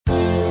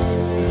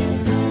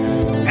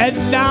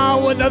And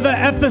now another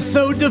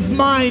episode of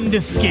Mind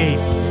Escape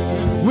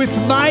with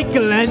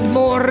Michael and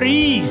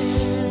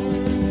Maurice.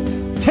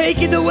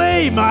 Take it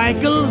away,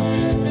 Michael.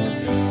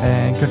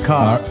 And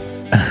Kakar.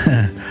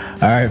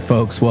 All right,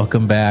 folks,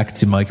 welcome back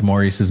to Mike and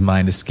Maurice's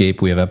Mind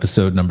Escape. We have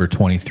episode number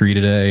 23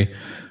 today.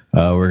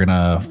 We're going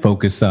to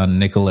focus on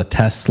Nikola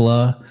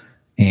Tesla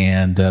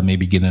and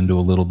maybe get into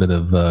a little bit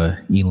of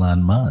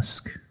Elon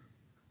Musk.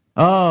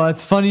 Oh,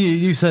 it's funny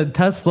you said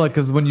Tesla,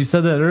 because when you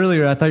said that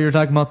earlier, I thought you were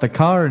talking about the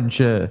car and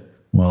shit.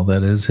 Well,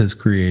 that is his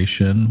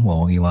creation.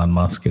 Well, Elon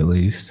Musk at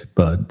least.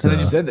 But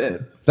you said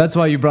that. That's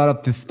why you brought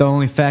up the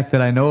only fact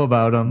that I know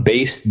about him.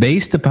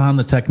 Based upon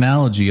the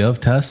technology of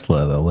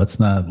Tesla, though.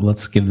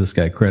 Let's give this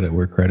guy credit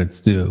where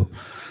credit's due.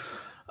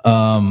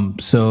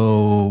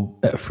 So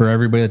for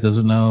everybody that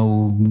doesn't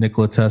know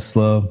Nikola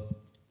Tesla,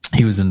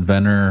 he was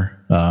inventor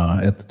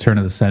at the turn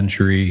of the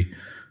century.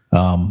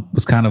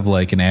 Was kind of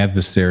like an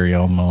adversary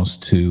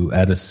almost to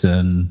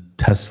Edison.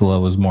 Tesla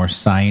was more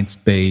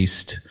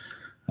science-based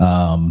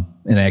and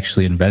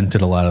actually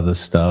invented a lot of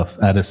this stuff.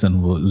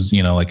 Edison was,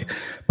 like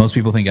most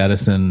people think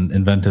Edison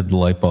invented the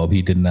light bulb.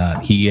 He did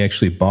not. He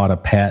actually bought a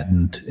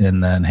patent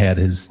and then had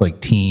his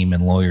team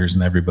and lawyers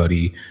and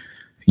everybody,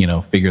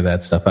 figure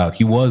that stuff out.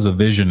 He was a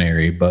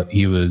visionary, but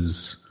he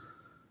was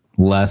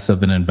less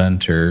of an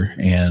inventor,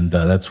 and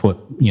that's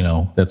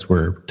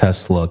where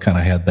Tesla kind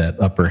of had that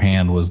upper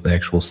hand, was the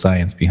actual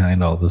science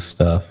behind all this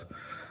stuff.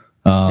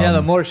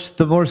 The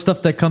more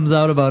stuff that comes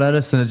out about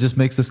Edison, it just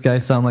makes this guy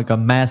sound like a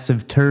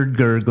massive turd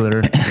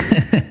gurgler.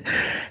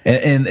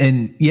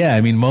 and yeah,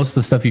 I mean, most of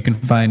the stuff you can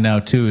find now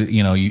too,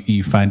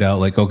 you find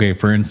out okay,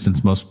 for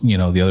instance, most,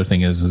 the other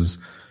thing is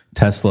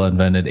Tesla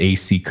invented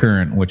AC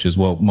current, which is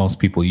what most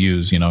people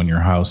use, in your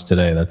house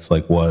today. That's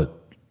what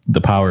the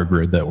power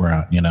grid that we're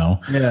on,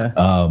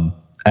 Yeah.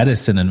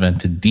 Edison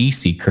invented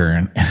DC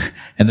current,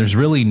 and there's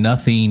really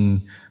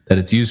nothing that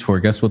it's used for.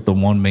 Guess what? The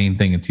one main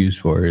thing it's used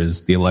for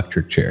is the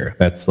electric chair.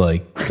 That's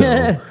so.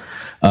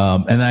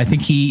 And I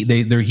think he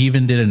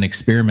even did an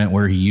experiment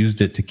where he used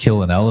it to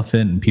kill an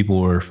elephant, and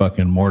people were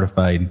fucking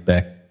mortified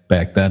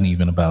back then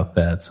even about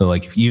that. So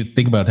if you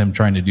think about him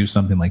trying to do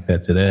something like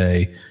that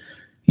today,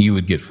 you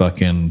would get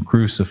fucking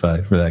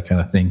crucified for that kind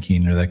of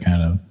thinking or that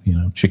kind of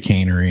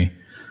chicanery.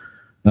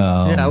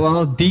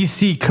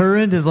 DC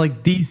current is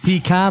like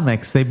DC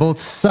comics. They both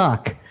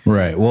suck.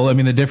 Right. Well, I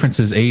mean, the difference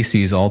is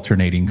AC is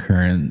alternating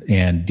current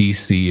and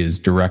DC is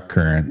direct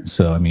current.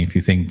 So, I mean, if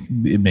you think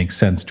it makes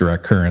sense,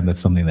 direct current,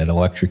 that's something that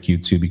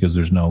electrocutes you because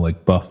there's no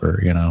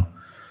buffer,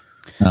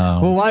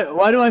 Well,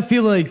 why do I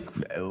feel like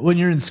when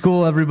you're in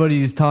school,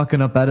 everybody's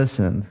talking up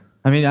Edison?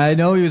 I mean, I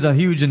know he was a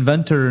huge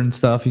inventor and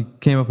stuff. He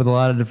came up with a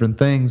lot of different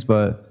things,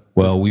 but...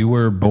 Well, we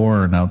were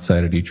born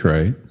outside of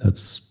Detroit.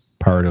 That's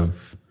part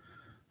of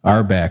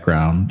our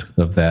background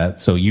of that.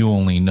 So you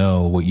only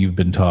know what you've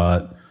been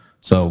taught.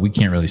 So we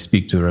can't really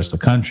speak to the rest of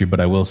the country, but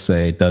I will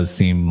say it does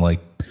seem like,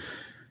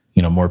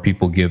 more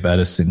people give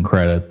Edison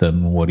credit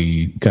than what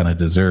he kind of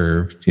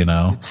deserved,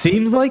 It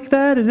seems like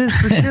that. It is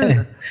for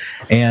sure.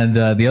 And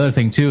the other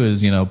thing too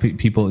is,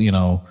 people,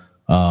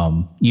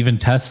 even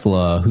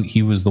Tesla,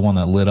 he was the one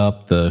that lit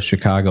up the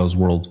Chicago's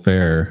World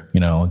Fair,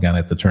 again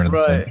at the turn of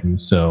the century.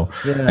 So,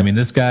 yeah. I mean,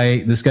 this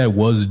guy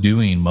was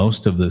doing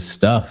most of this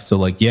stuff.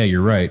 So yeah,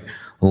 you're right.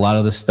 A lot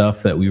of the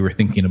stuff that we were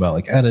thinking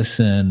about,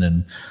 Edison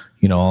and,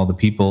 all the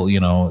people,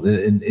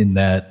 in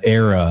that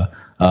era,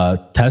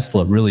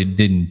 Tesla really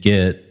didn't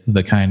get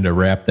the kind of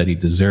rap that he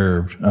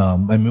deserved. I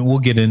mean, we'll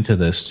get into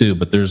this too,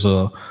 but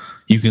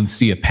you can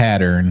see a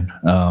pattern.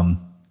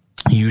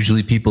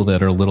 Usually people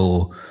that are a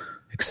little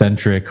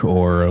eccentric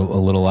or a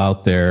little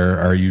out there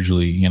are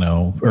usually,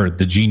 or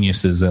the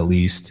geniuses at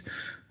least,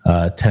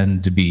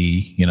 tend to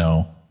be,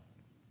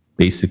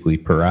 basically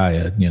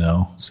pariah,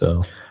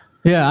 so.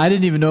 Yeah, I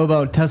didn't even know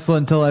about Tesla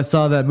until I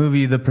saw that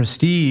movie, The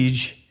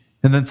Prestige.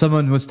 And then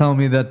someone was telling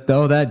me that,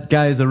 that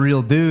guy is a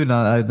real dude.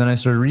 And then I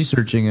started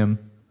researching him.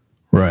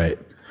 Right.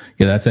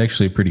 Yeah, that's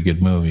actually a pretty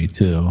good movie,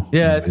 too.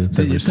 Yeah,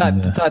 it's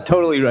not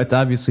totally right. It's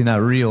obviously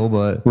not real,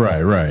 but...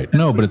 Right.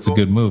 No, but it's a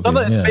good movie.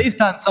 It's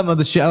based on some of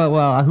the shit.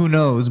 Well, who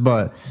knows,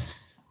 but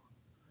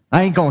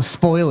I ain't going to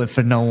spoil it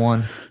for no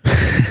one.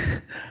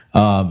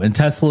 And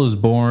Tesla was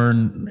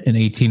born in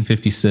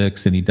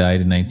 1856, and he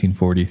died in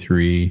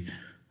 1943.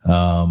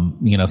 Some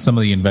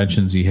of the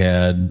inventions he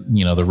had,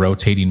 the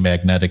rotating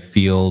magnetic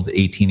field,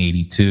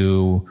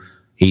 1882,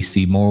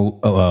 AC motor,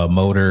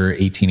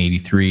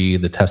 1883,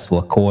 the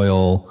Tesla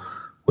coil,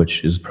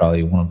 which is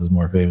probably one of his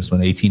more famous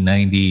ones,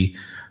 1890,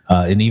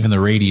 and even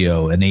the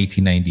radio in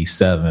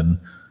 1897.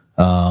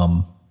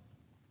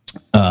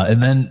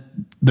 And then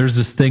there's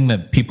this thing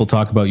that people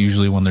talk about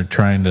usually when they're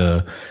trying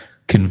to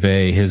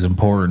convey his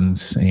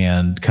importance,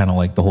 and kind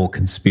of the whole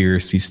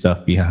conspiracy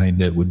stuff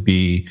behind it would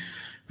be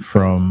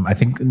from, I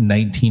think,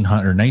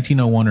 1901 or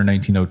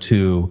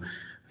 1902,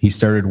 he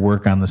started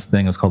work on this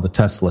thing. It was called the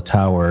Tesla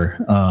Tower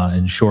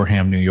in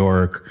Shoreham, New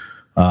York,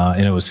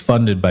 and it was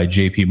funded by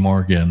J.P.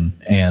 Morgan.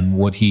 And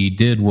what he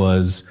did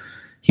was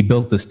he, he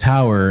built this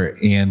tower,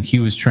 and he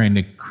was trying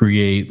to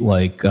create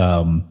like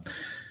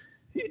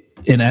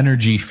an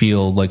energy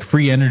field, like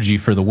free energy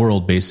for the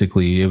world.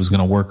 Basically, it was going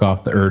to work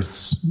off the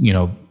Earth's,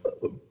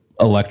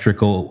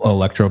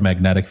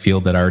 electromagnetic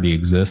field that already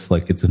exists,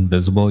 like it's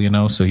invisible,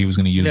 so he was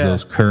going to use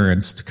those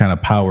currents to kind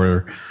of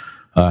power,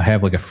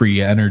 have like a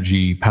free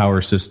energy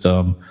power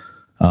system,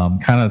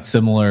 kind of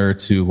similar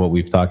to what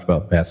we've talked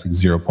about past, like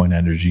 0 point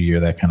energy or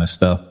that kind of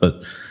stuff.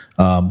 But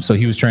so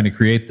he was trying to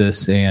create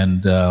this,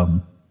 and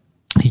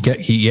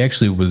he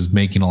actually was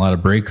making a lot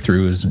of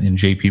breakthroughs, and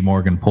JP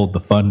Morgan pulled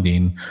the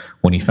funding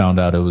when he found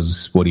out it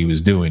was what he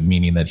was doing,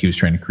 meaning that he was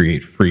trying to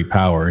create free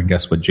power. And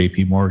guess what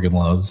JP Morgan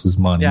loves is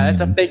money. Yeah, it's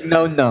a big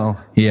no.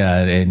 Yeah,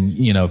 and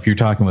if you're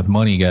talking with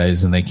money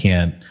guys and they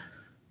can't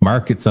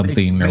market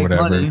something or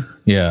whatever. Money.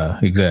 Yeah,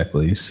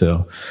 exactly.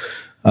 So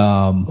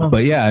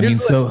but yeah, I mean,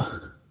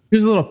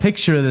 here's a little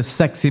picture of this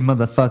sexy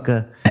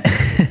motherfucker.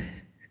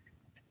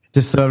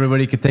 Just so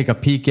everybody could take a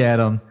peek at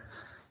him.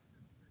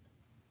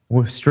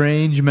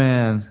 Strange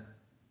man.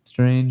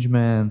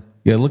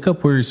 Yeah, look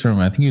up where he's from.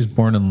 I think he was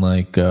born in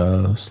like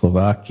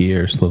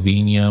Slovakia or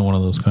Slovenia, one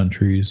of those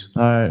countries.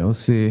 All right, we'll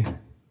see.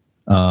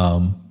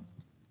 And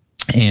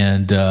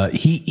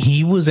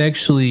he was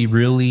actually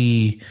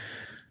really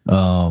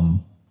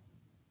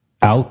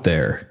out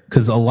there,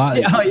 because a lot.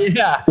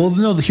 Yeah. Well,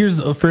 no.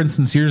 For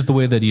instance, here's the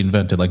way that he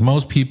invented. Like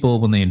most people,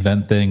 when they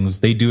invent things,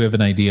 they do have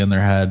an idea in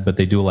their head, but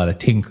they do a lot of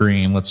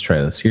tinkering. Let's try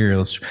this here.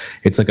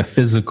 It's like a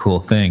physical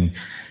thing.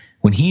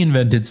 When he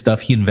invented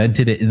stuff, he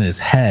invented it in his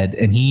head,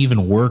 and he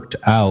even worked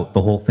out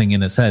the whole thing in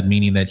his head,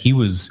 meaning that he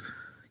would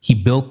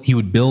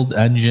build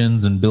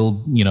engines and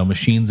build,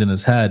 machines in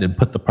his head and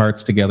put the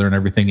parts together and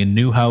everything, and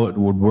knew how it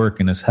would work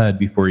in his head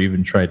before he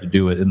even tried to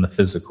do it in the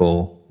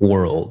physical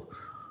world.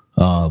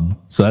 So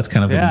that's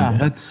kind of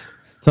it's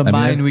a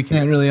mind we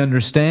can't really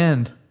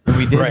understand.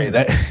 We did. Right.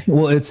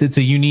 It's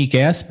a unique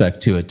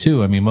aspect to it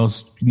too. I mean,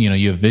 most,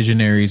 you have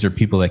visionaries or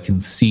people that can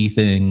see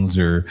things,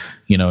 or,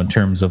 in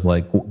terms of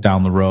like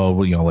down the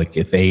road, like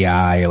if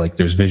AI, like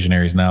there's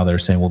visionaries now that are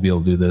saying we'll be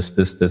able to do this,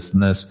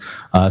 and this.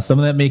 Some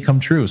of that may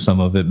come true. Some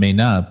of it may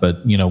not.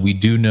 But, we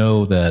do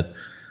know that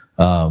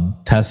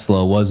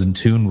Tesla was in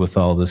tune with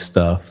all this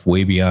stuff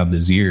way beyond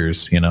his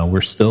years.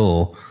 We're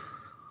still,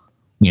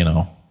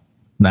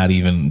 not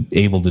even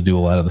able to do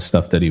a lot of the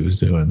stuff that he was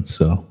doing.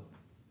 So.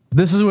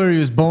 This is where he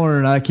was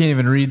born. I can't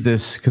even read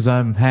this because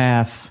I'm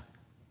half.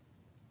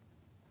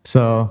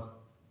 So.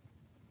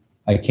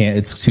 I can't.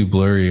 It's too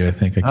blurry, I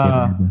think. I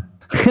can't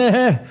read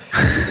it.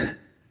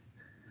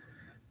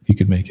 If you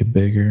could make it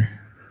bigger.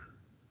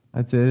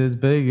 That's it. As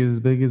big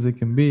as it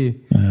can be.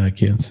 I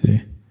can't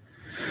see.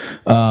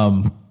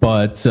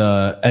 But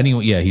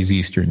anyway, yeah, he's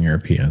Eastern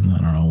European. I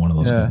don't know, one of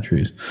those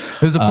countries.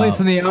 There's a place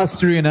in the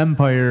Austrian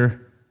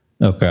Empire.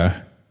 Okay.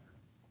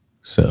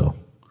 So.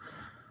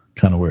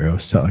 Kind of where I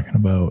was talking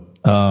about.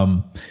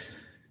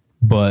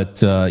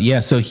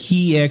 So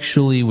he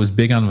actually was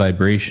big on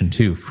vibration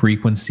too,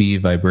 frequency,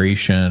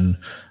 vibration.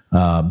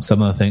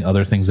 Some of the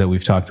other things that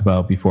we've talked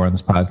about before on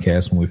this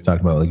podcast, when we've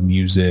talked about like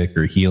music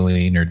or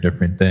healing or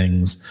different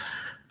things.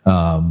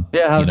 How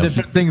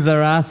different things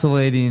are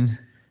oscillating.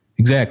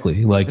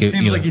 Exactly. Like it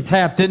seems like he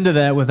tapped into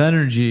that with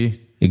energy.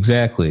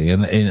 Exactly.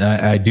 And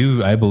I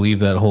believe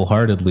that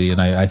wholeheartedly.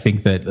 And I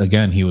think that,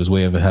 again, he was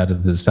way ahead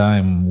of his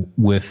time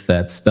with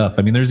that stuff.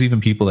 I mean, there's even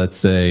people that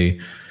say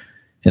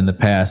in the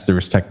past there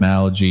was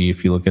technology.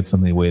 If you look at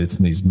some of the way that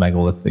some of these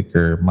megalithic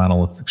or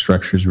monolithic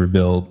structures were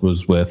built,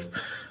 was with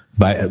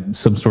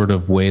some sort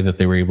of way that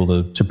they were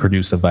able to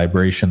produce a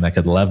vibration that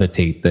could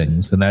levitate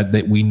things. And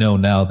that we know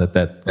now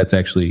that's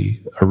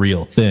actually a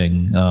real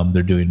thing.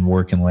 They're doing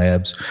work in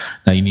labs.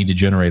 Now you need to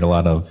generate a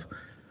lot of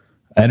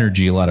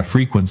energy, a lot of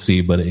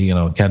frequency, but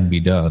it can be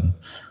done.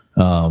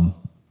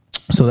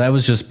 So that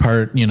was just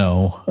part,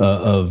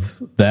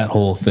 of that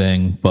whole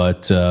thing.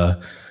 But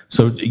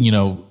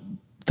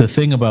the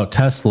thing about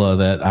Tesla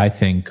that I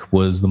think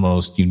was the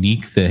most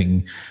unique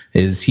thing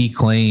is he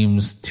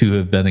claims to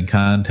have been in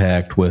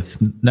contact with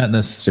not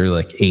necessarily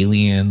like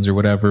aliens or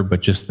whatever, but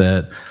just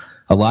that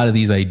a lot of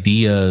these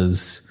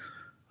ideas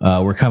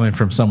were coming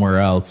from somewhere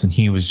else, and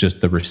he was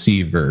just the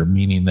receiver,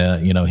 meaning that,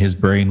 his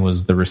brain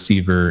was the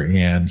receiver,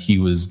 and he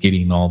was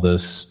getting all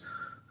this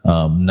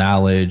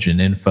knowledge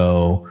and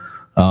info.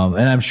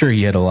 And I'm sure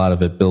he had a lot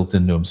of it built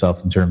into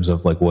himself in terms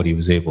of like what he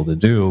was able to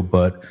do,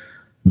 but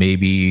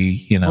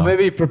maybe,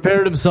 maybe he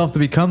prepared himself to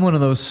become one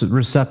of those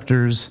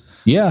receptors.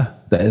 Yeah.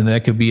 And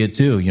that could be it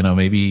too.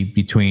 Maybe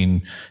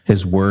between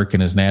his work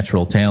and his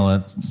natural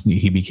talent,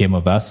 he became a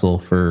vessel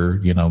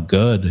for,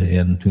 good,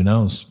 and who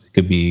knows, it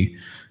could be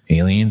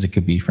aliens, it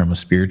could be from a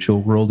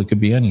spiritual world, it could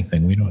be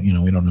anything. We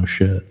don't know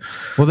shit.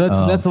 Well,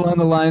 that's along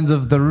the lines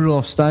of the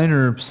Rudolf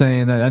Steiner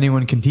saying that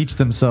anyone can teach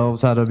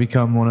themselves how to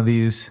become one of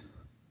these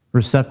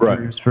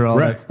receptors for all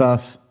that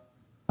stuff.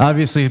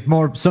 Obviously,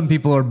 some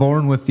people are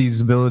born with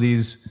these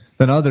abilities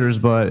than others,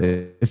 but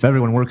if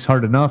everyone works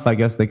hard enough, I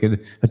guess they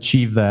could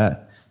achieve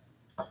that.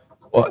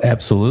 Well,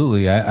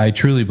 absolutely. I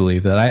truly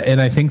believe that.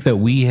 I think that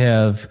we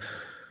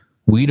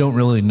don't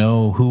really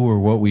know who or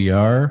what we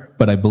are,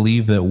 but I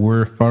believe that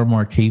we're far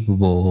more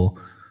capable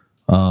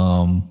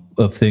of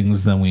of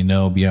things than we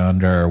know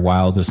beyond our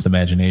wildest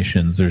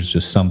imaginations. There's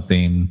just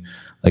something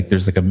like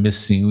there's like a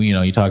missing,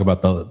 you talk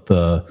about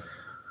the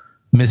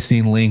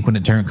missing link when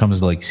it comes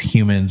to like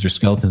humans or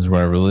skeletons or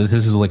whatever. This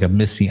is like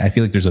I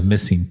feel like there's a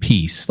missing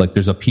piece. Like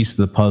there's a piece of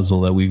the puzzle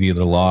that we've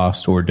either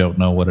lost or don't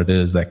know what it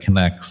is that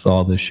connects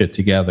all this shit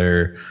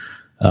together,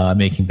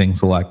 making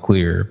things a lot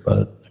clearer.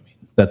 But I mean,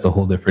 that's a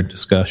whole different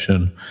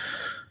discussion.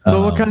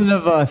 So what kind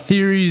of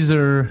theories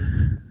or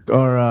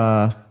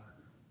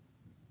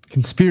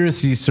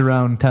conspiracies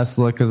surround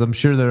Tesla? Because I'm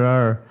sure there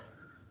are.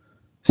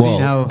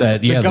 Seeing how the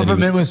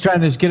government was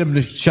trying to get him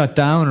to shut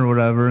down or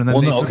whatever, and then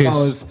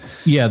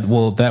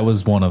that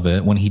was one of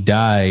it. When he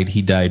died,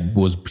 he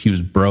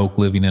was broke,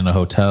 living in a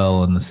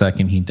hotel, and the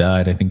second he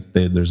died, I think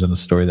there's in a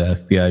story the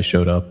FBI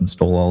showed up and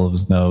stole all of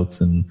his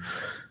notes and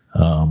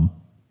all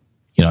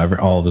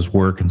of his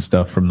work and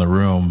stuff from the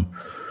room.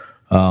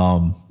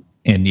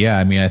 And yeah,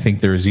 I mean, I think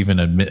there's even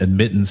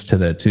admittance to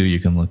that too. You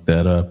can look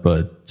that up,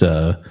 but.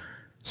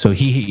 So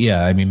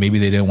I mean, maybe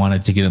they didn't want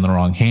it to get in the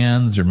wrong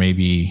hands, or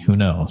maybe who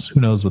knows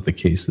what the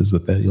case is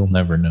with that. You'll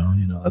never know.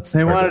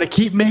 They wanted to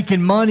keep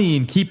making money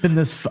and keeping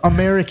this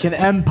American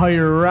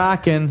empire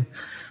rocking.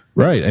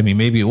 Right. I mean,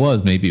 maybe it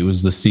was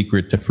the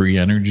secret to free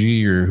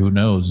energy, or who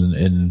knows.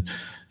 And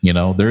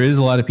there is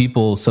a lot of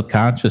people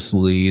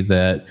subconsciously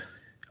that,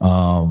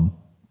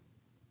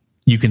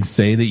 you can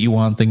say that you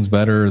want things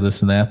better or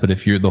this and that, but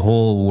if the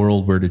whole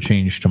world were to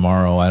change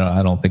tomorrow,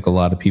 I don't think a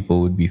lot of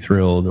people would be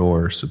thrilled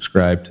or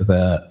subscribe to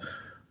that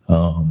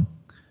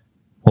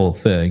whole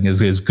thing.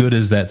 As good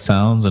as that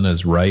sounds and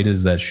as right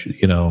as that,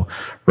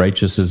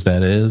 righteous as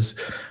that is,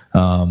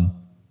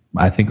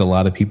 I think a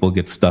lot of people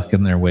get stuck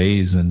in their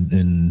ways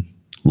and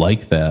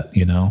like that.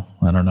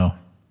 I don't know.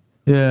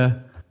 Yeah,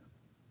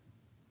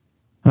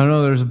 I don't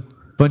know. There's a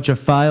bunch of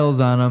files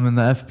on them in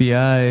the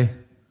FBI.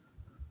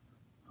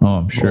 Oh,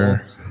 I'm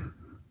sure.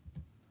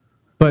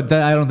 But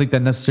I don't think that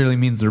necessarily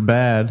means they're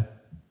bad.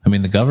 I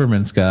mean, the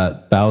government's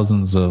got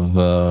thousands of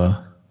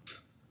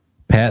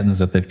patents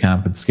that they've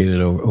confiscated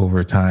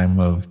over time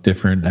of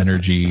different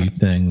energy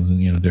things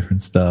and,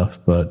 different stuff.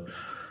 But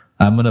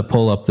I'm going to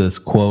pull up this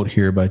quote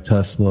here by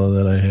Tesla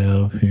that I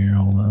have here.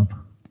 Hold up.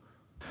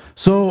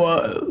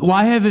 So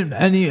why hasn't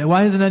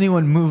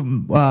anyone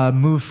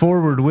moved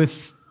forward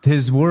with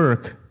his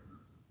work?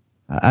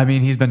 I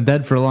mean, he's been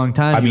dead for a long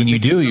time. I mean,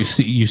 you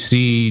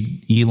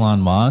see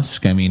Elon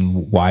Musk. I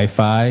mean,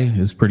 Wi-Fi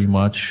is pretty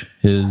much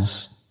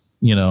his,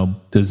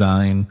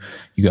 design.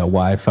 You got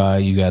Wi-Fi.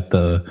 You got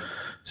the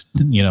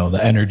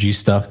energy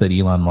stuff that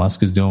Elon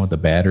Musk is doing with the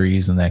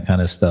batteries and that kind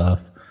of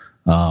stuff.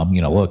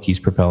 Look, he's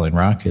propelling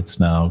rockets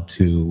now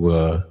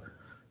to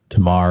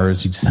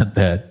Mars. He sent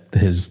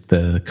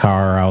the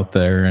car out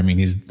there. I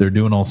mean, they're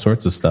doing all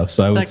sorts of stuff.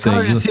 So I would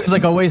say it seems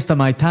like a waste of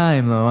my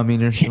time, though. I mean,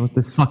 with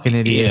this fucking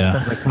idiot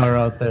sends a car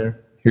out there.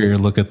 Here,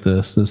 look at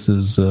this. This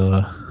is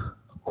a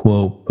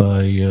quote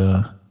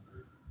by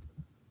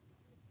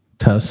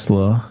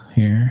Tesla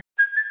here.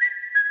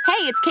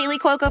 Hey, it's Kaylee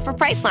Cuoco for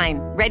Priceline.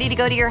 Ready to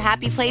go to your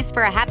happy place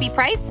for a happy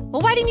price?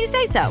 Well, why didn't you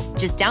say so?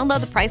 Just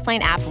download the Priceline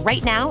app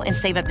right now and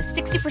save up to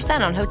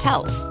 60% on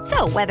hotels.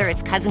 So whether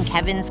it's Cousin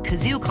Kevin's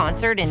Kazoo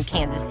Concert in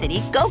Kansas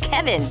City, go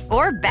Kevin,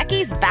 or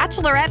Becky's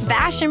Bachelorette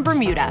Bash in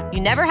Bermuda,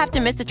 you never have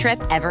to miss a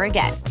trip ever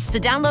again. So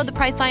download the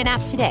Priceline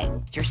app today.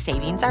 Your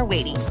savings are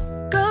waiting.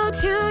 Go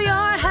to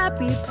your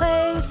happy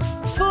place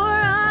for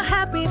a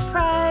happy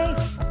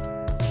price.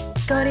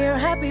 Go to your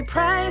happy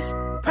price,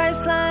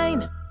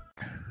 Priceline.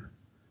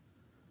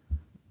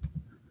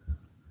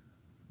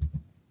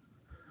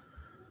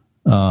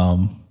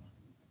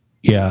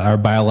 Our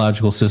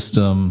biological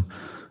system,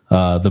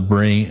 the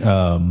brain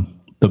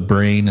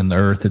and the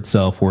earth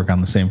itself work on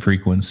the same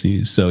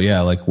frequencies. So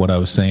yeah, like what I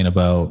was saying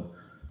about,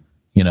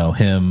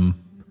 him,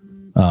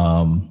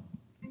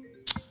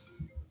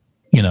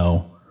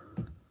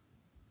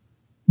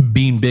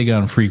 being big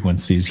on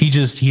frequencies.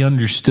 He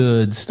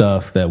understood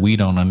stuff that we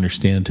don't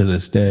understand to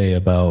this day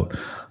about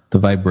the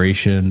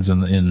vibrations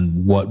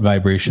and what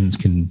vibrations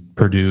can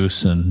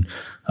produce and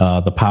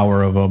the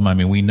power of them. I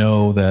mean, we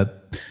know that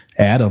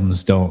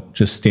atoms don't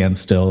just stand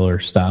still or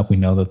stop. We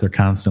know that they're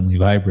constantly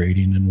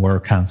vibrating, and we're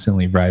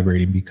constantly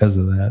vibrating because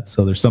of that.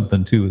 So there's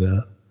something to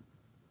that.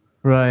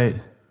 Right.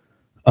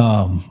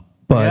 But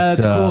yeah,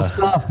 that's cool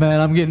stuff, man.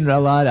 I'm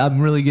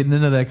really getting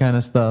into that kind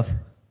of stuff.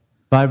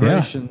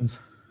 Vibrations.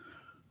 Yeah.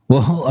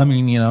 Well, I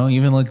mean,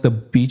 even like the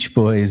Beach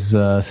Boys,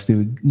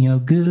 Stu,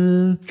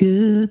 good.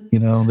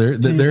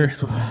 They're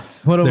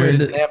what a way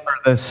to damper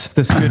this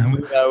good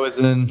mood I was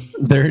in.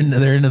 They're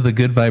into the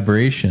good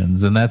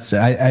vibrations, and that's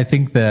I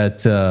think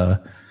that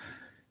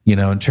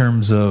in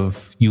terms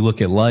of you look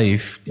at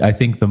life, I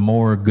think the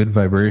more good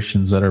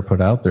vibrations that are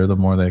put out there, the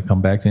more they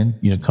come back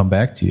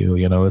to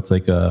you. It's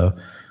like the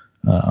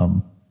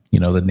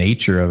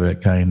nature of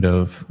it kind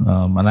of.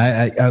 And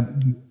I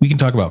we can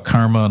talk about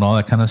karma and all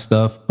that kind of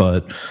stuff,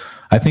 but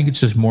I think it's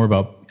just more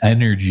about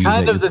energy.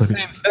 Kind of the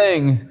same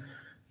thing.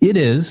 It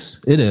is.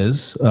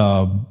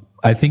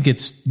 I think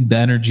it's the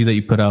energy that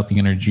you put out, the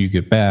energy you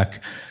get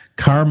back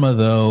Karma,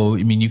 though,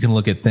 I mean, you can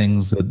look at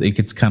things that it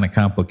gets kind of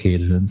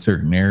complicated in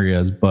certain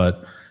areas,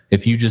 but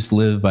if you just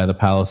live by the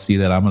policy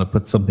that I'm going to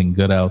put something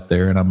good out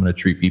there and I'm going to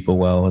treat people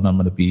well and I'm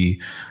going to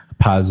be a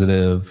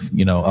positive,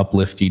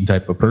 uplifting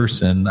type of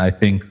person, I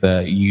think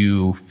that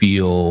you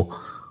feel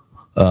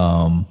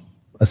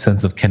a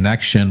sense of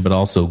connection, but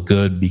also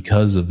good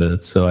because of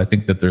it. So I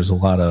think that there's a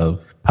lot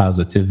of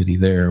positivity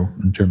there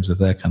in terms of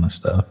that kind of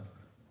stuff.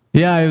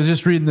 Yeah, I was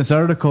just reading this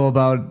article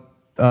about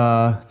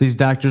these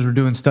doctors were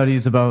doing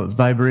studies about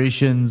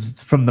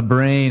vibrations from the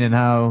brain and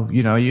how,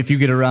 if you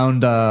get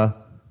around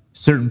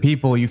certain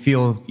people, you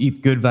feel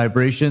good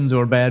vibrations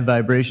or bad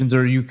vibrations,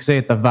 or you say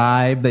it the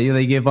vibe that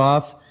they give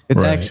off.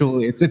 It's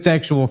actually it's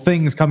actual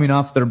things coming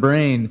off their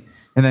brain,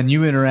 and then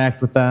you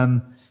interact with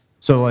them.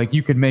 So like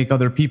you could make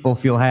other people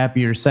feel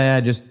happy or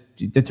sad, just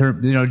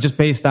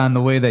based on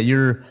the way that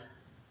your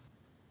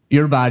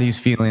body's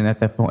feeling at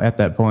that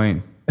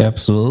point.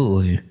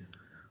 Absolutely.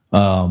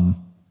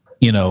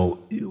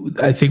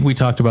 I think we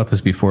talked about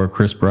this before.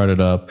 Chris brought it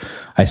up.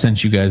 I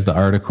sent you guys the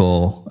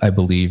article, I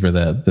believe, or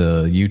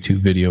the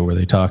YouTube video where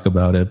they talk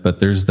about it. But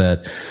there's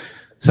that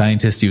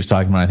scientist he was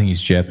talking about, I think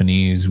he's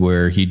Japanese,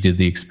 where he did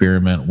the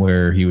experiment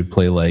where he would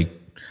play like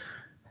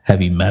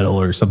heavy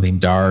metal or something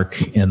dark,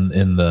 and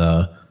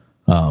the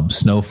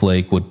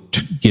snowflake would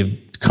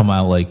come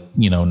out like,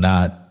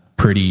 not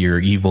pretty or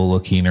evil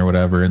looking or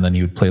whatever. And then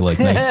he would play like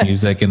nice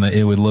music, and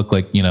it would look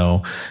like,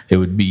 it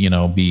would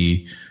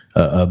be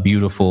a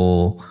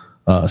beautiful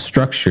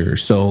structure.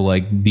 So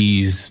like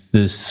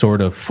this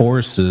sort of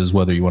forces,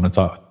 whether you want to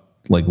talk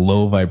like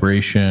low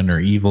vibration or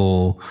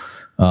evil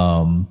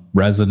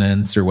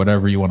resonance or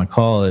whatever you want to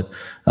call it,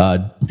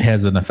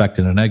 has an effect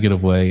in a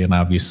negative way. And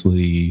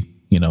obviously,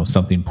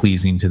 something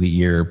pleasing to the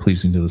ear,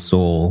 pleasing to the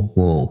soul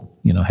will,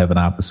 have an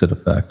opposite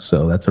effect.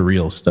 So that's a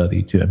real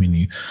study too. I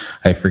mean,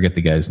 I forget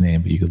the guy's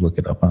name, but you could look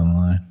it up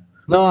online.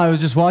 No, I was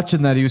just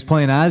watching that. He was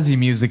playing Ozzy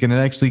music, and it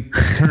actually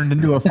turned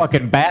into a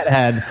fucking bat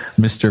head.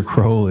 Mr.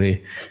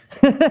 Crowley.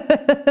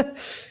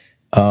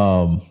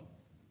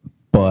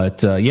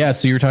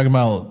 So you're talking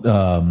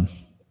about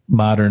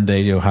modern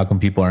day, how come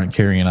people aren't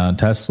carrying on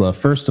Tesla?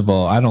 First of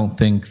all, I don't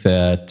think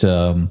that...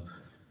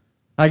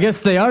 I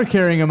guess they are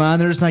carrying them on.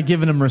 They're just not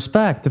giving them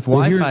respect.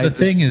 Here's the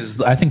thing is,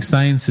 I think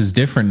science is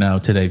different now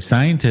today.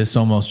 Scientists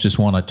almost just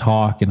want to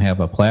talk and have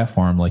a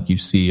platform. Like you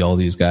see all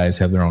these guys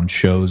have their own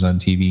shows on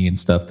TV and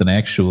stuff, than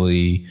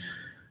actually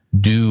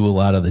do a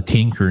lot of the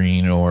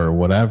tinkering or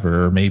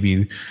whatever. Or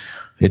maybe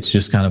it's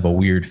just kind of a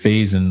weird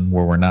phase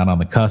where we're not on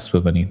the cusp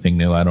of anything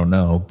new. I don't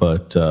know.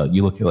 But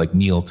you look at like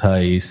Neil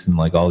Tice and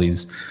like all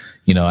these,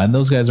 and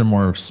those guys are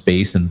more of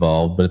space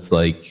involved, but it's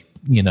like,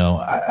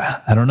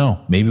 I don't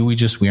know. Maybe we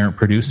aren't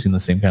producing the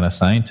same kind of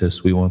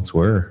scientists we once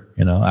were,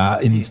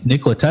 and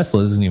Nikola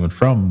Tesla isn't even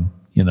from,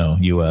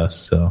 US.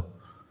 So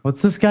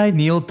what's this guy?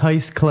 Neil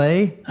Tice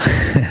Clay?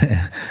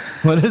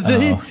 What is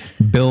he?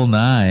 Bill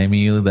Nye. I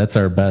mean, that's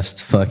our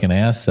best fucking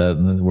asset,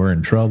 and we're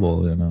in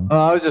trouble, Oh,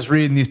 I was just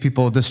reading these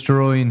people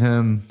destroying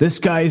him. This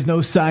guy's no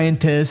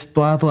scientist,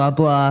 blah, blah,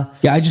 blah.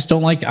 Yeah, I just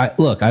don't like...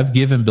 Look, I've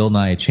given Bill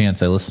Nye a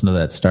chance. I listened to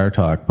that Star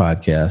Talk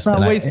podcast.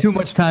 I waste too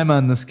much time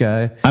on this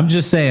guy. I'm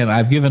just saying,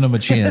 I've given him a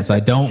chance. I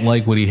don't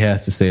like what he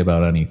has to say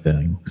about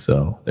anything.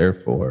 So,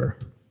 therefore...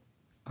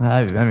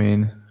 I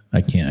mean...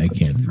 I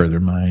can't further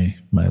my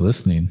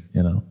listening,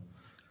 No.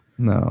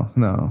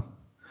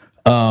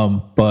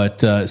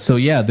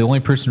 The only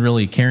person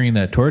really carrying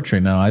that torch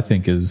right now, I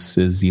think,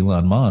 is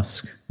Elon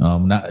Musk.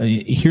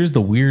 Here's the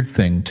weird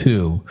thing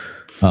too.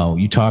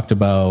 We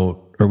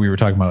were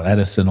talking about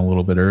Edison a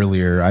little bit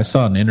earlier. I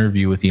saw an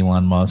interview with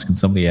Elon Musk, and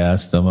somebody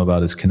asked him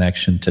about his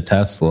connection to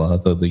Tesla,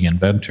 the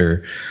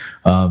inventor.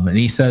 And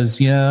he says,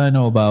 "Yeah, I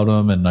know about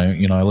him, and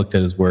I looked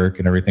at his work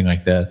and everything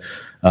like that."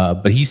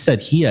 But he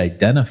said he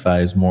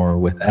identifies more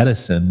with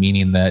Edison,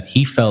 meaning that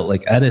he felt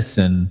like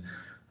Edison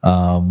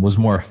was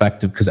more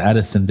effective because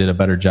Edison did a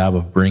better job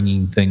of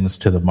bringing things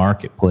to the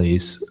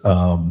marketplace,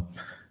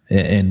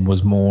 and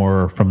was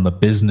more from the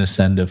business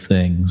end of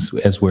things,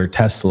 as where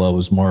Tesla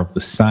was more of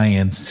the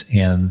science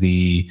and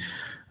the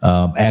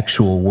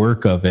actual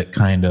work of it,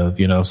 kind of,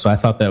 So I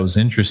thought that was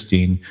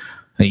interesting.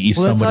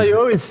 That's how you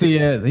always see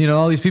it.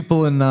 All these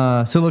people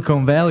in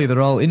Silicon Valley,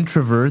 they're all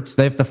introverts.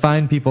 They have to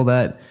find people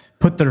that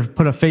put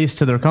a face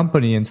to their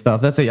company and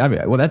stuff. That's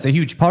a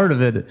huge part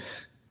of it.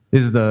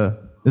 Is the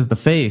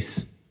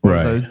face.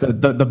 Right.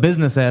 The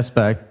business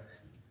aspect.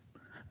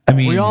 I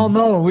mean, we all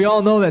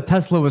know that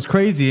Tesla was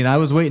crazy, and I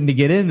was waiting to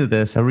get into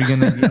this. Are we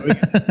gonna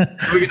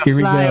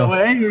fly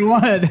away or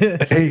what?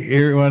 Hey,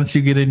 here, why don't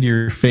you get into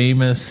your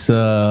famous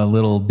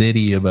little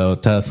ditty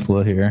about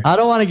Tesla here? I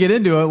don't want to get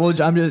into it. Well,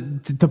 I'm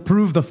just to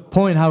prove the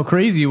point how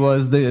crazy he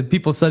was. The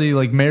people said he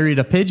like married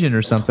a pigeon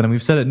or something, and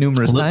we've said it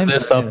numerous times. Look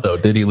this up though.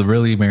 Did he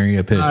really marry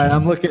a pigeon? All right,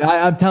 I'm looking.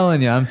 I'm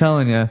telling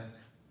you.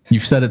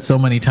 You've said it so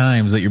many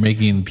times that you're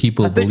making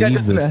people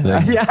believe this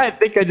thing. Yeah, I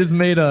think I just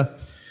made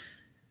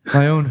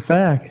my own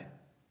fact.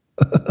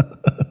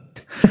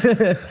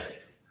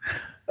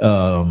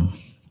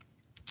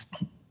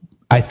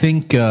 I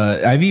think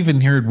I've even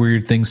heard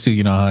weird things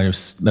too. How I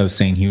was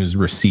saying he was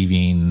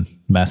receiving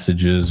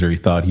messages, or he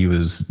thought he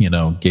was,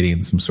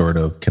 getting some sort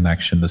of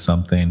connection to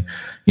something.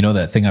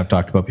 That thing I've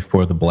talked about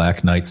before, the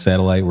Black Knight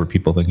satellite, where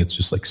people think it's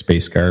just like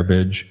space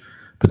garbage,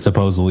 but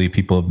supposedly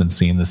people have been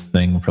seeing this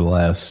thing for the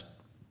last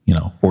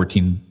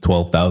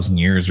 12,000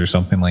 years or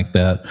something like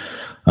that.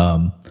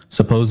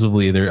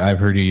 Supposedly I've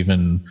heard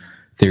even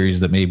theories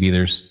that maybe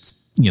there's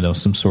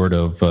some sort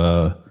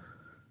of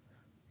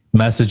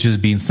messages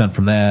being sent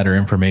from that, or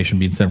information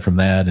being sent from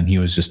that, and he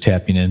was just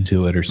tapping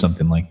into it or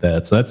something like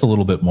that. So that's a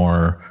little bit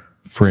more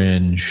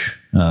fringe,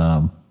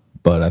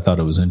 but I thought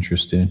it was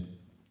interesting.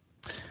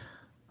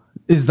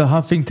 Is the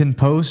Huffington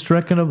Post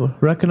reckonable?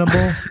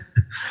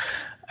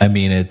 I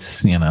mean,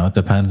 it's, it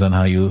depends on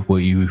what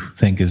you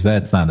think is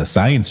that. It's not a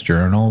science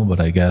journal, but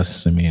I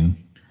guess,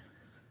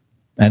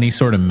 any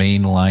sort of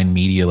mainline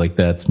media like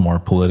that's more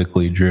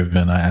politically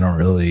driven. I don't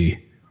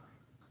really,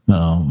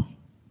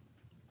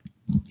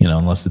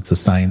 unless it's a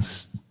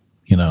science,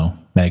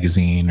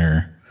 magazine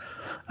or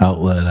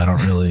outlet, I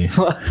don't really.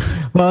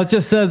 Well, it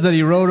just says that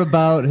he wrote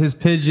about his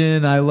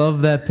pigeon. I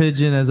love that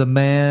pigeon as a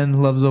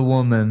man loves a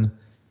woman,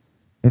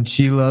 and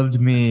she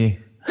loved me.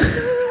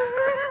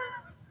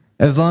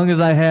 As long as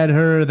I had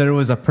her, there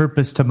was a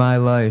purpose to my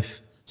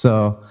life.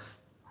 So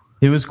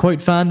he was quite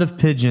fond of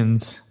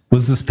pigeons.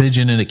 Was this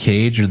pigeon in a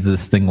cage, or did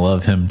this thing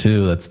love him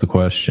too? That's the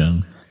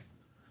question.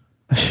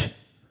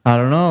 I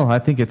don't know. I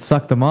think it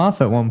sucked him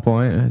off at one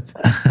point.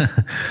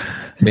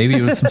 Maybe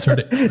it was some sort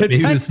of.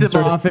 Maybe it was some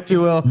sort of, if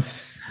you will.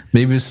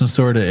 Maybe it was some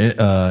sort of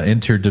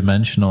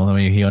interdimensional. I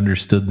mean, he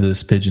understood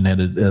this pigeon had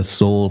a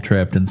soul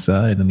trapped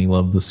inside, and he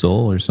loved the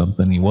soul or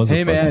something. He was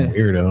a fucking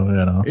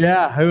weirdo,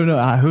 Yeah,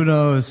 who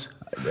knows?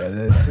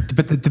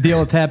 But to be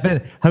able to tap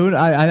in,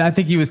 I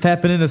think he was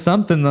tapping into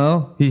something,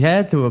 though. He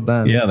had to have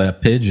been. Yeah,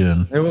 that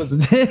pigeon. It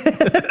wasn't.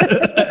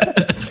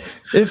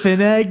 If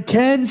an egg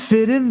can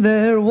fit in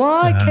there,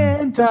 why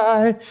can't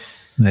I?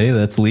 Hey,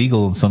 that's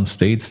legal in some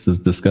states, as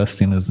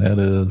disgusting as that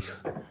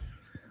is.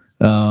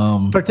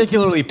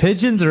 Particularly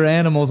pigeons or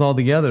animals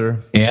altogether?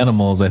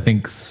 Animals. I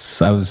think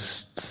I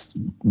was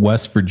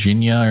West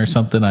Virginia or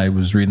something. I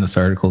was reading this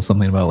article,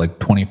 something about like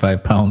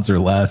 25 pounds or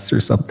less or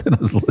something.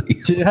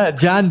 Yeah,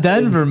 John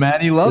Denver,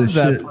 man, he loves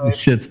that place.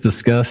 Shit's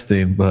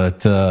disgusting,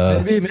 but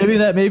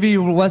maybe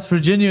West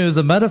Virginia is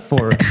a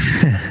metaphor.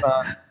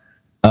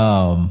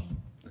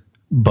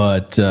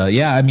 But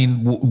yeah, I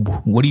mean,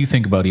 what do you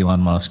think about Elon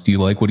Musk? Do you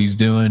like what he's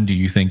doing? Do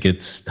you think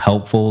it's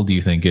helpful? Do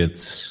you think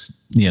it's,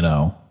 do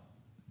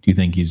you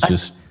think he's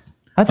just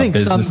I think a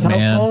businessman?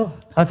 Helpful.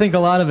 I think a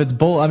lot of it's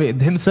bull. I mean,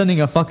 him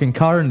sending a fucking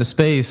car into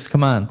space.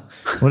 Come on.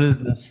 What is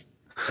this?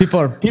 People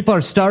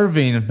are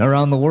starving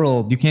around the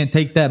world. You can't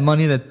take that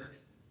money that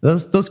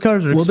those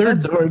cars are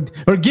expensive,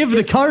 or give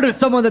the car to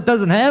someone that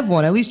doesn't have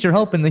one. At least you're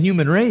helping the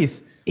human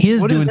race. He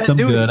is doing some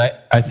good.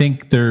 I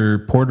think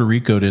Puerto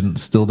Rico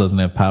still doesn't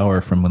have power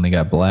from when they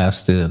got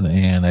blasted,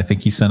 and I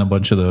think he sent a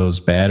bunch of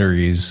those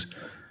batteries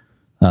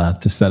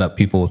to set up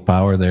people with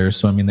power there.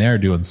 So I mean, they are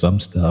doing some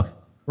stuff.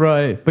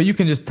 Right, but you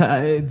can just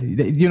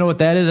you know what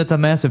that is? That's a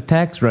massive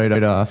tax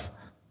write-off.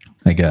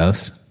 I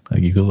guess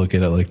you could look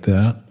at it like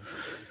that.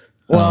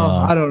 Well,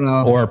 I don't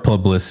know, or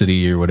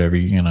publicity or whatever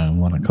you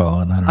want to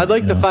call it. I'd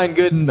like to find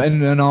good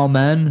in all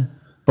men,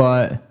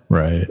 but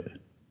right.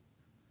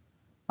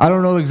 I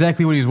don't know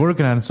exactly what he's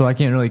working on, so I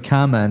can't really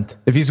comment.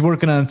 If he's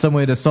working on some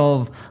way to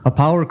solve a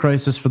power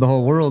crisis for the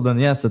whole world, then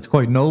yes, that's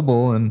quite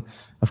noble, and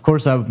of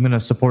course I'm going to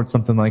support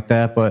something like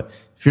that. But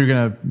if you're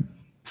going to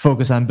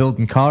focus on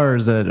building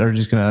cars that are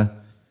just going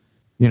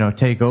to,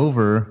 take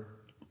over,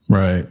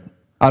 right?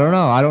 I don't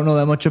know. I don't know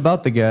that much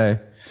about the guy.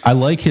 I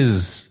like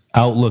his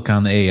outlook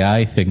on the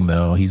AI thing,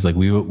 though. He's like,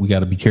 we got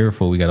to be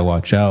careful. We got to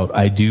watch out.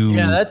 I do.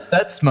 Yeah,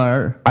 that's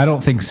smart. I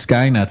don't think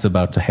Skynet's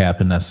about to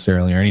happen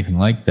necessarily or anything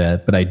like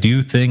that, but I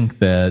do think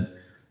that,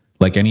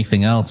 like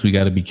anything else, we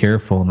got to be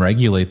careful and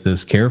regulate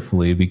this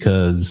carefully,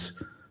 because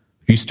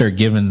if you start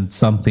giving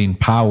something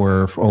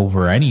power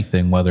over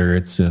anything, whether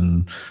it's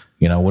in,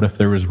 what if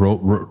there was real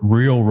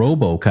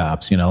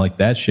RoboCops, like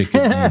that shit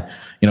could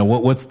be,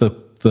 what's the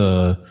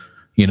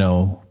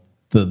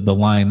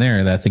line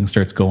there? That thing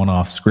starts going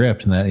off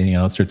script, and that,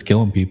 it starts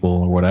killing people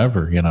or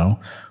whatever,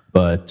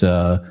 But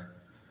I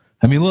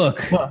mean,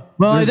 look.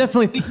 Well, I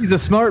definitely think he's a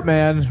smart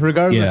man,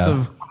 regardless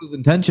of what his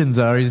intentions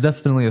are. He's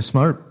definitely a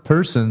smart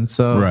person.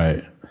 So,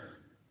 right.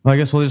 Well, I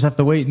guess we'll just have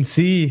to wait and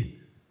see.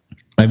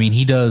 I mean,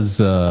 he does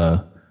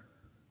a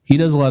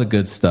lot of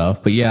good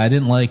stuff, but yeah, I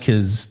didn't like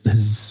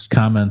his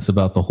comments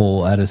about the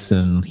whole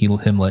Edison,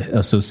 him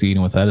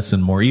associating with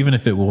Edison more, even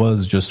if it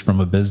was just from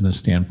a business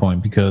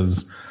standpoint,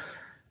 because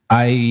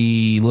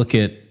I look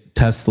at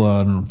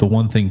Tesla, and the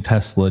one thing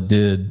Tesla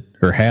did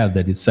or had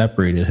that it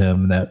separated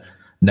him, that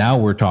now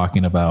we're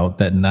talking about,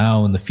 that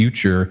now in the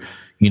future,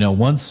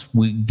 once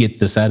we get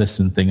this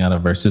Edison thing out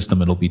of our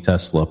system, it'll be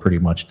Tesla pretty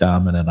much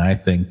dominant, I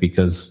think,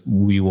 because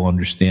we will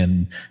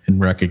understand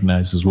and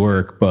recognize his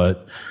work.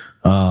 But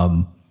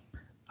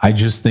I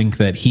just think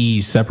that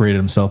he separated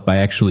himself by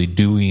actually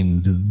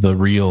doing the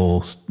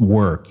real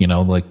work,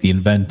 like the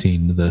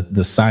inventing,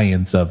 the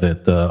science of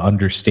it, the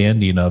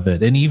understanding of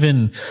it, and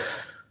even,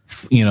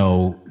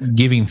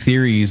 giving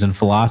theories and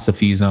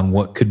philosophies on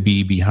what could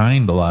be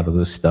behind a lot of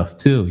this stuff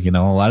too. A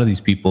lot of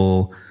these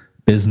people,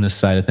 business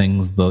side of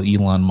things, the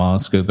Elon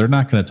Musk, they're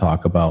not going to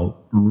talk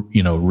about,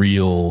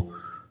 real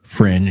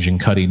fringe and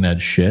cutting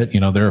edge shit.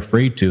 They're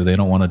afraid to. They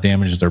don't want to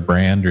damage their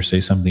brand or say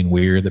something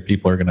weird that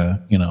people are going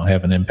to,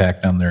 have an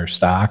impact on their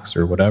stocks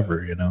or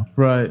whatever,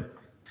 Right.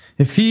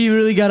 If he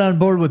really got on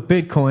board with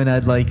Bitcoin,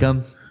 I'd like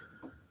him.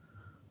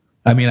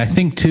 I mean, I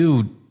think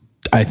too,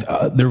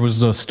 there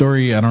was a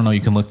story, I don't know,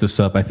 you can look this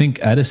up. I think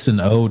Edison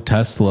owed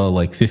Tesla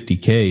like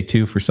 $50K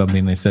too for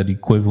something. They said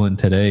equivalent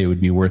today, it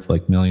would be worth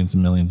like millions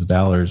and millions of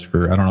dollars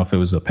for, I don't know if it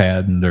was a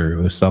patent or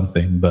it was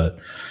something, but,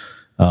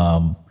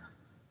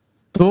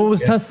 what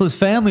was Tesla's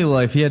family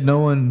life? He had no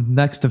one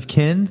next of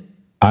kin?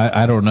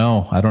 I don't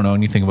know. I don't know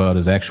anything about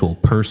his actual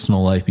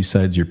personal life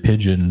besides your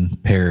pigeon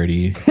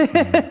parody.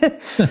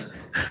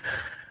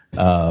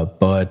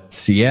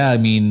 But yeah, I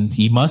mean,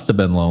 he must have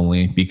been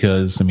lonely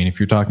because, I mean, if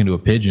you're talking to a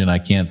pigeon, I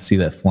can't see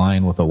that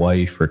flying with a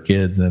wife or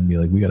kids and be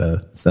like, we got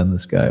to send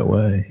this guy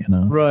away,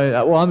 Right.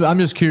 Well, I'm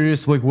just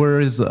curious, like, where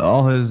is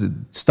all his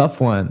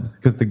stuff went?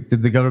 Because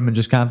did the government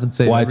just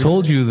compensate? Well, I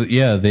told you that,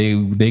 yeah,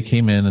 they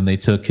came in and they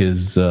took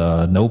his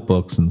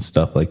notebooks and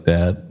stuff like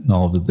that, and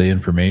all of the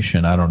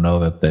information. I don't know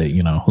that they,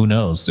 who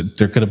knows?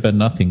 There could have been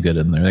nothing good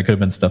in there. There could have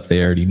been stuff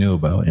they already knew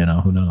about,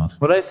 who knows?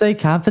 What did I say?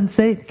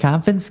 Compensate?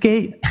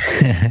 Confiscate?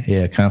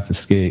 Yeah,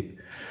 confiscate.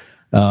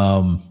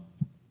 But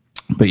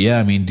yeah,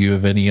 I mean, do you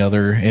have any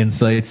other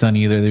insights on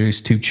either of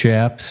these two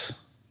chaps?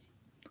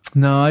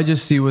 No, I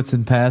just see what's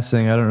in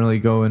passing. I don't really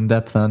go in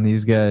depth on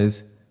these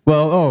guys.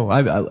 Well,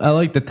 I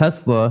like the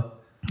Tesla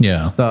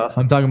stuff.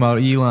 I'm talking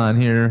about Elon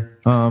here.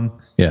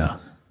 Yeah.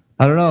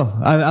 I don't know.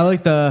 I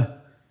like the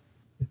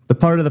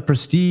part of the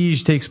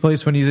Prestige takes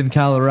place when he's in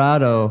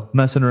Colorado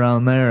messing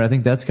around there. I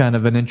think that's kind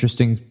of an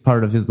interesting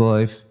part of his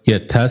life. Yeah,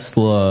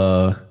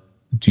 Tesla.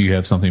 Do you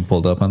have something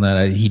pulled up on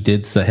that? He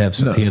did have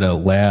some. No, he had a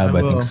lab,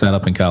 I think, set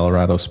up in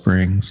Colorado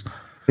Springs.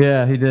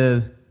 Yeah, he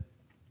did.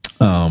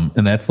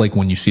 And that's like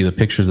when you see the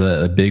pictures of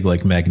that big,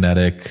 like,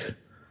 magnetic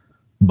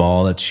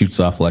ball that shoots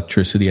off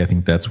electricity. I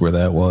think that's where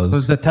that was.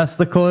 Was the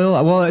Tesla coil?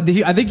 Well, I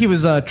think he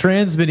was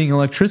transmitting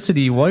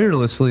electricity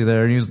wirelessly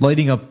there, and he was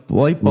lighting up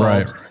light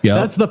bulbs. Right. Yeah,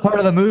 that's the part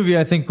of the movie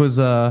I think was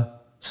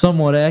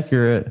somewhat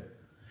accurate.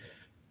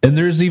 And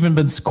there's even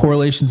been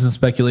correlations and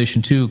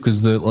speculation too,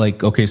 because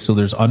so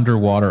there's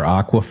underwater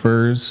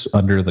aquifers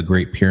under the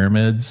Great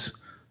Pyramids,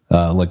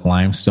 like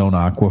limestone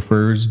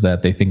aquifers,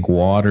 that they think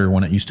water,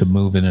 when it used to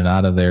move in and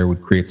out of there,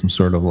 would create some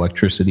sort of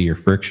electricity or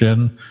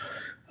friction.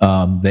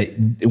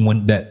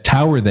 When that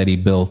tower that he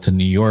built in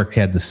New York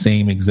had the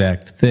same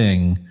exact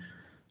thing.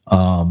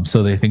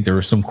 So they think there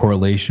was some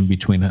correlation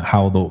between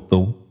how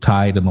the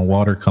tide and the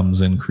water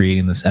comes in,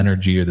 creating this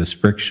energy or this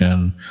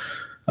friction.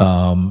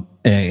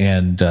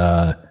 And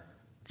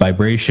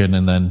vibration,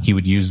 and then he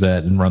would use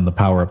that and run the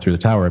power up through the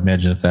tower.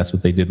 Imagine if that's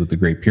what they did with the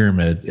Great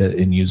Pyramid,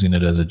 in using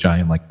it as a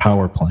giant, like,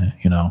 power plant,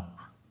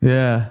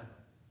 Yeah.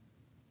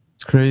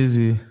 It's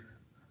crazy.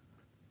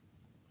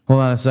 Hold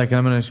on a second.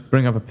 I'm going to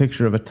bring up a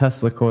picture of a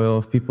Tesla coil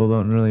if people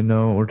don't really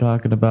know what we're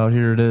talking about.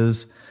 Here it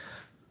is.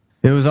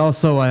 It was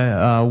also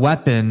a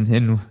weapon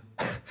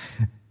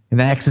in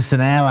Axis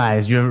and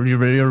Allies. You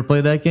ever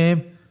play that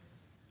game?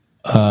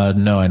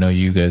 No, I know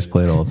you guys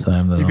played all the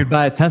time, though. You could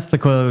buy a Tesla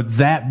coil with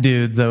zap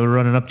dudes that were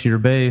running up to your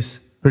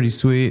base. Pretty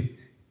sweet.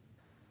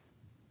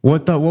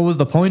 What was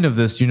the point of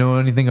this? Do you know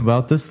anything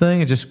about this thing?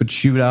 It just would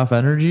shoot off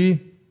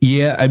energy?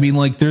 Yeah, I mean,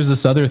 like, there's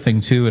this other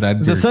thing too,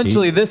 and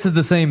essentially this is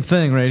the same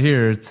thing right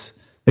here.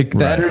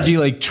 The energy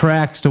like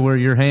tracks to where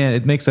your hand.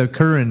 It makes a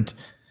current.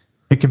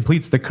 It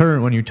completes the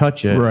current when you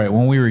touch it. Right.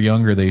 When we were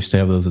younger, they used to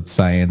have those at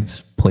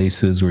science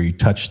places where you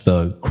touch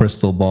the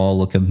crystal ball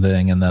looking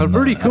thing, and then they're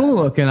pretty cool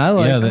looking. I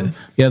like them.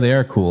 They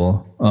are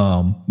cool.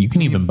 You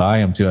can even buy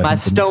them too. My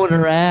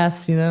stoner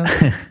ass,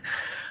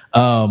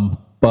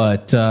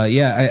 But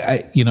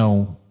I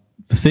the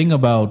thing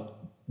about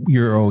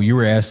you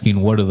were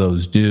asking what do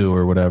those do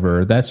or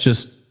whatever. That's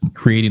just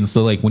creating.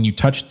 So like when you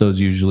touch those,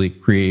 usually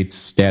it creates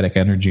static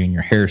energy and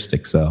your hair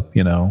sticks up.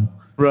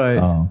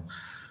 Right.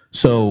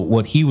 So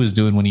what he was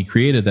doing when he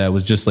created that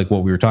was just like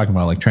what we were talking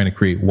about, like trying to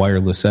create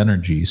wireless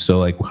energy. So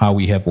like how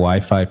we have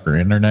Wi-Fi for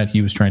internet,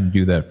 he was trying to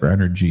do that for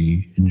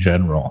energy in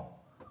general.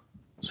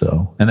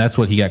 So, and that's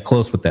what he got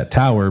close with that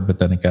tower, but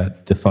then it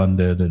got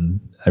defunded and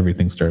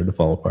everything started to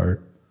fall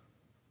apart.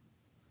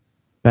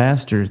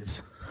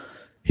 Bastards.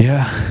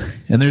 Yeah.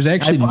 And there's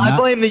actually I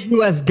blame the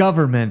U.S.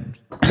 government.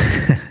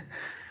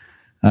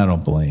 I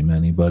don't blame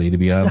anybody, to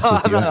be honest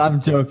with you.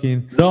 I'm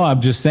joking. No, I'm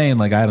just saying,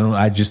 like,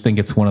 I just think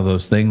it's one of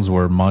those things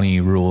where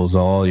money rules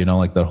all,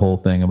 like the whole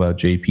thing about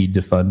JP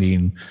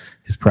defunding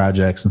his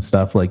projects and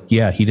stuff. Like,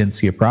 yeah, he didn't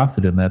see a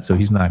profit in that, so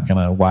he's not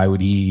gonna, why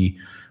would he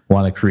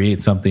want to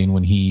create something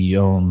when he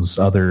owns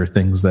other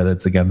things that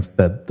it's against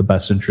that the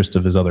best interest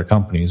of his other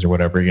companies or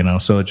whatever,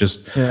 So it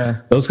just,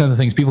 those kinds of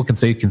things, people can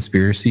say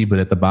conspiracy, but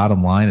at the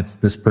bottom line, it's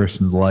this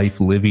person's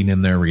life living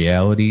in their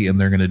reality, and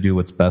they're going to do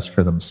what's best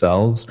for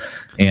themselves.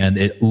 And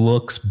it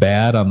looks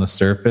bad on the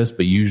surface,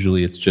 but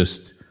usually it's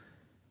just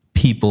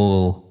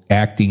people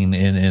acting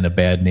in a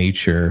bad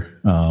nature,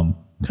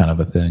 kind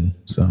of a thing.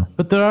 So,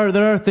 but there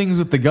are things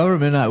with the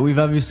government. We've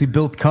obviously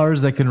built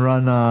cars that can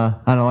run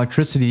on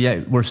electricity,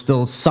 yet we're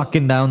still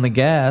sucking down the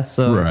gas.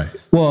 So. Right.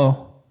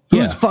 Well,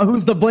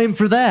 who's to blame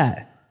for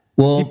that?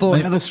 Well, people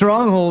have a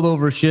stronghold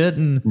over shit,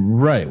 and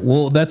right.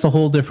 Well, that's a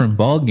whole different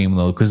ballgame,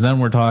 though, because then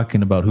we're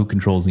talking about who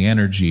controls the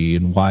energy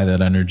and why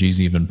that energy is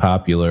even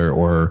popular,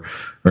 or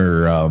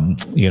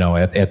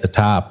at the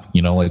top,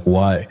 like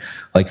why.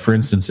 Like, for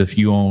instance, if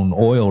you own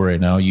oil right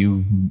now,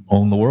 you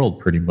own the world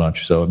pretty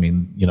much. So, I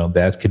mean,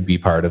 that could be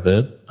part of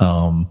it.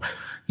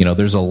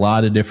 There's a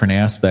lot of different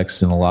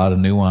aspects and a lot of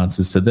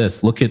nuances to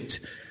this. Look at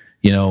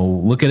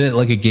it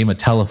like a game of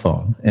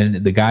telephone,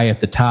 and the guy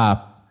at the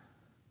top,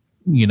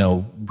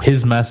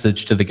 his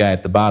message to the guy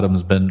at the bottom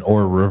has been,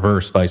 or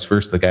reverse, vice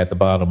versa, the guy at the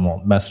bottom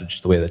won't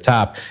message the way at the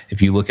top.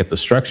 If you look at the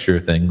structure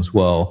of things,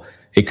 well,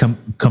 it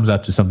comes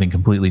out to something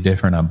completely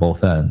different on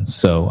both ends.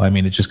 So, I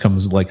mean, it just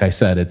comes, like I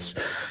said,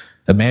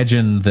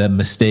 imagine the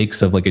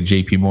mistakes of like a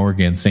JP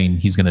Morgan saying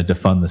he's going to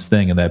defund this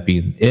thing and that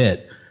being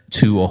it,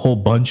 to a whole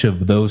bunch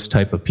of those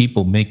type of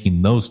people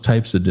making those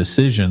types of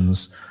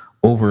decisions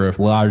over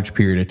a large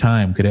period of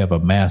time could have a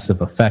massive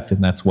effect.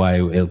 And that's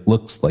why it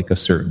looks like a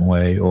certain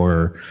way,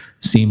 or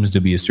seems to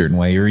be a certain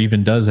way, or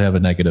even does have a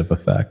negative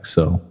effect.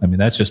 So, I mean,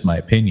 that's just my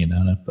opinion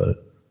on it,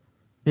 but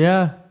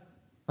yeah,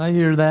 I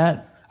hear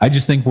that. I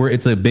just think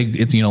it's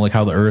like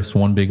how the Earth's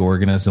one big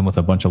organism with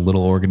a bunch of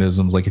little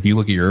organisms. Like if you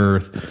look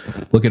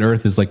at look at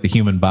Earth as like the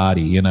human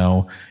body,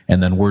 and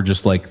then we're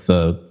just like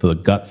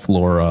the gut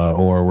flora,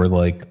 or we're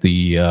like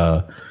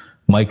the,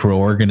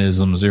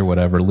 microorganisms or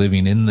whatever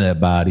living in that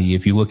body.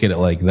 If you look at it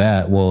like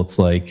that, well, it's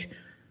like,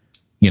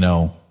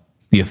 the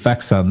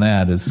effects on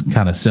that is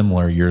kind of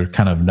similar. You're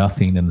kind of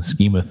nothing in the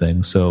scheme of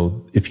things.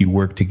 So if you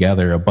work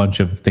together, a bunch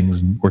of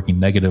things working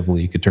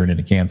negatively could turn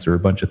into cancer. A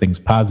bunch of things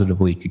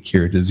positively could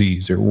cure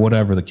disease, or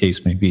whatever the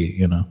case may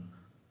be,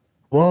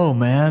 Whoa,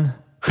 man.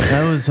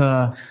 That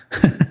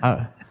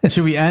was,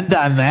 should we end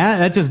on that?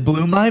 That just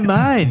blew my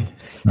mind.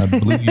 I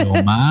blew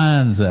your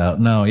minds out.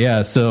 No,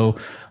 yeah. So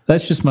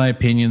that's just my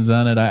opinions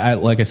on it.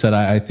 Like I said,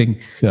 I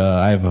think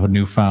I have a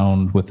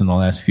newfound, within the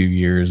last few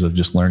years of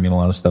just learning a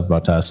lot of stuff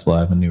about Tesla, I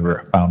have a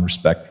newfound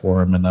respect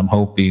for him. And I'm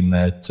hoping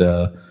that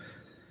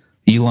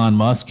Elon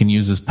Musk can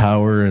use his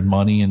power and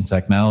money and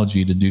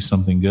technology to do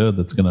something good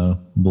that's going to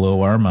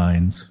blow our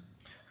minds.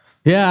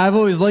 Yeah, I've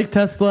always liked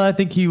Tesla. I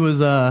think he was,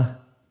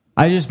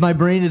 my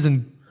brain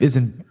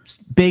isn't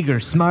big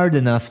or smart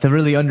enough to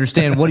really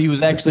understand what he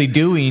was actually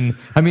doing.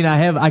 I mean,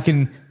 I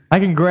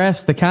can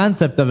grasp the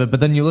concept of it,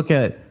 but then you look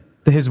at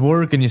his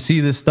work and you see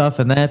this stuff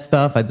and that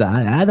stuff. I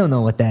don't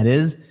know what that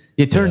is.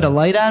 You turned a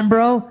light on,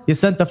 bro? You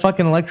sent the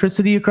fucking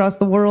electricity across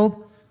the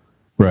world?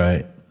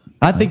 Right.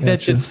 I think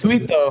that shit's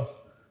sweet, though.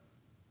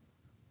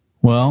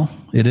 Well,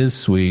 it is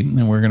sweet,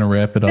 and we're going to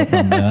wrap it up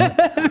on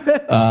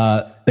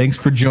that. Thanks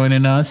for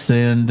joining us,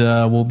 and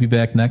we'll be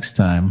back next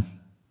time.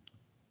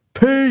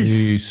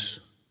 Peace.